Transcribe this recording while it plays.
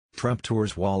Trump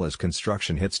tours wall as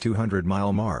construction hits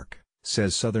 200-mile mark,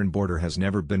 says southern border has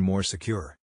never been more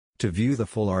secure. To view the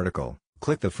full article,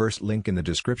 click the first link in the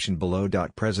description below.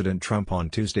 President Trump on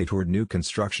Tuesday toured new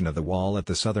construction of the wall at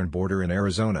the southern border in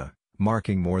Arizona,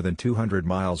 marking more than 200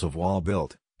 miles of wall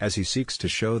built, as he seeks to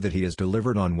show that he has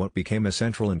delivered on what became a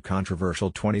central and controversial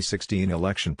 2016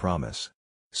 election promise.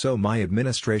 "So my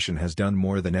administration has done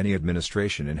more than any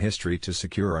administration in history to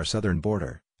secure our southern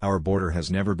border. Our border has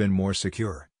never been more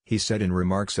secure," he said in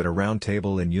remarks at a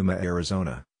roundtable in Yuma,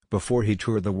 Arizona, before he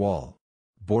toured the wall.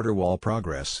 Border wall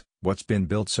progress: what's been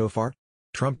built so far?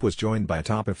 Trump was joined by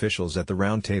top officials at the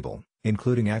roundtable,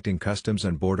 including Acting Customs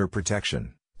and Border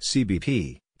Protection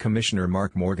 (CBP) Commissioner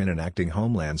Mark Morgan and Acting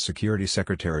Homeland Security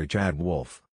Secretary Chad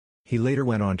Wolf. He later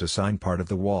went on to sign part of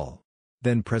the wall.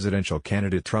 Then presidential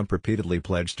candidate Trump repeatedly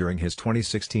pledged during his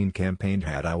 2016 campaign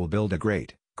that "I will build a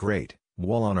great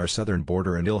wall on our southern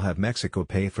border and I'll have Mexico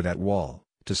pay for that wall,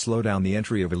 to slow down the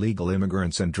entry of illegal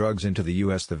immigrants and drugs into the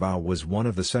U.S." The vow was one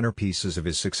of the centerpieces of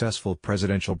his successful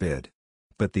presidential bid.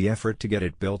 But the effort to get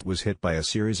it built was hit by a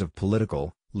series of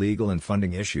political, legal and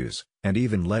funding issues, and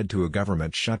even led to a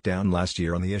government shutdown last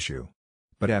year on the issue.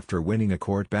 But after winning a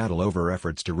court battle over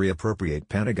efforts to reappropriate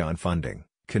Pentagon funding,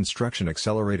 construction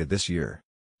accelerated this year.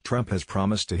 Trump has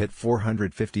promised to hit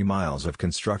 450 miles of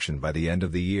construction by the end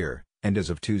of the year, and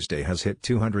as of Tuesday has hit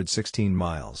 216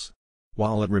 miles.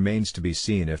 While it remains to be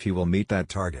seen if he will meet that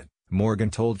target,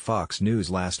 Morgan told Fox News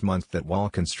last month that wall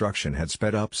construction had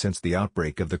sped up since the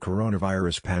outbreak of the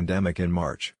coronavirus pandemic in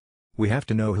March. "We have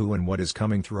to know who and what is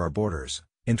coming through our borders,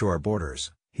 into our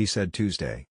borders," he said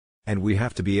Tuesday. "And we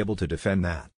have to be able to defend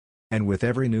that. And with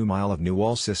every new mile of new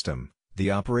wall system,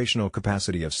 the operational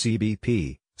capacity of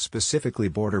CBP, specifically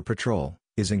Border Patrol,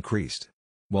 is increased.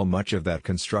 While much of that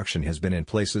construction has been in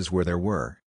places where there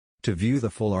were." To view the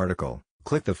full article,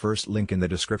 click the first link in the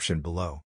description below.